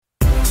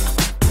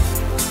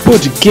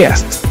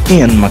Podcast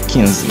Ian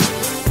Mackenzie.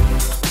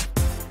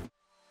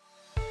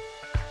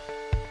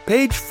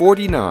 Page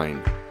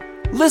 49.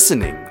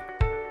 Listening.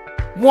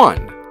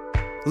 1.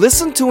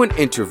 Listen to an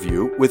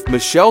interview with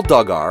Michelle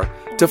Duggar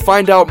to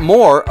find out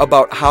more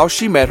about how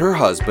she met her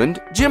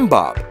husband, Jim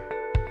Bob.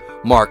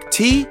 Mark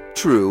T.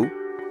 true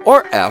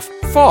or F.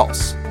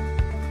 false.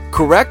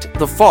 Correct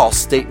the false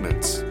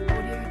statements.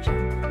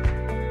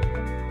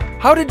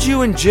 How did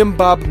you and Jim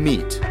Bob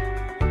meet?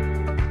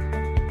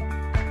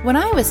 When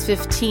I was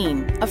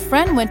 15, a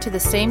friend went to the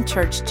same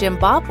church Jim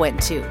Bob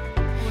went to.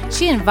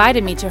 She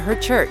invited me to her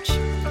church.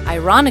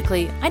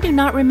 Ironically, I do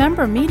not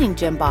remember meeting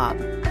Jim Bob.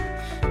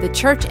 The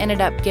church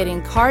ended up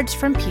getting cards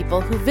from people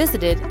who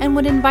visited and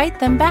would invite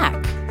them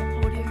back.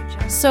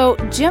 So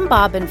Jim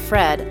Bob and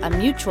Fred, a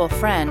mutual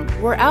friend,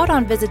 were out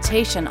on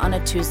visitation on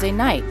a Tuesday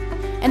night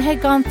and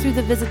had gone through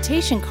the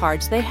visitation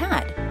cards they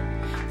had.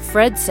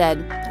 Fred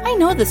said, "I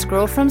know this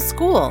girl from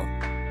school."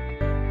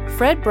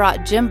 Fred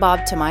brought Jim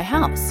Bob to my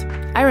house.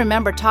 I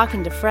remember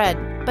talking to Fred,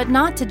 but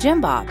not to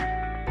Jim Bob.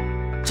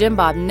 Jim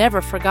Bob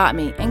never forgot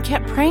me and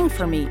kept praying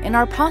for me in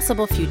our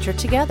possible future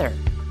together.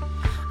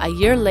 A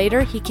year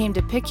later, he came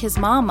to pick his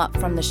mom up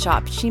from the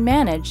shop she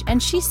managed,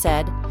 and she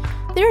said,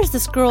 "There is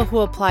this girl who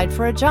applied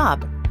for a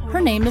job.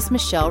 Her name is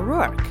Michelle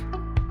Rourke."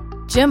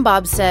 Jim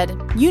Bob said,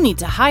 "You need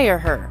to hire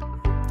her."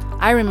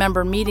 I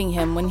remember meeting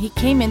him when he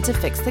came in to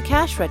fix the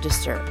cash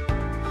register.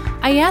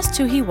 I asked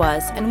who he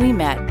was, and we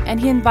met, and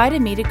he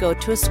invited me to go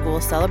to a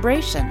school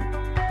celebration.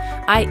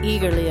 I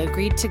eagerly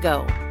agreed to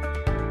go.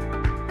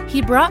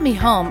 He brought me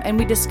home, and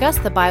we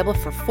discussed the Bible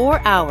for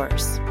 4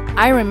 hours.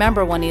 I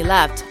remember when he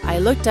left, I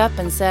looked up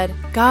and said,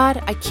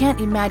 "God, I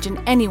can't imagine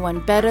anyone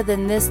better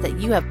than this that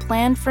you have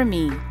planned for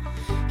me.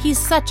 He's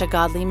such a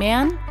godly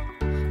man."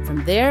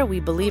 From there, we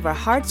believe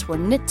our hearts were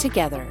knit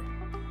together.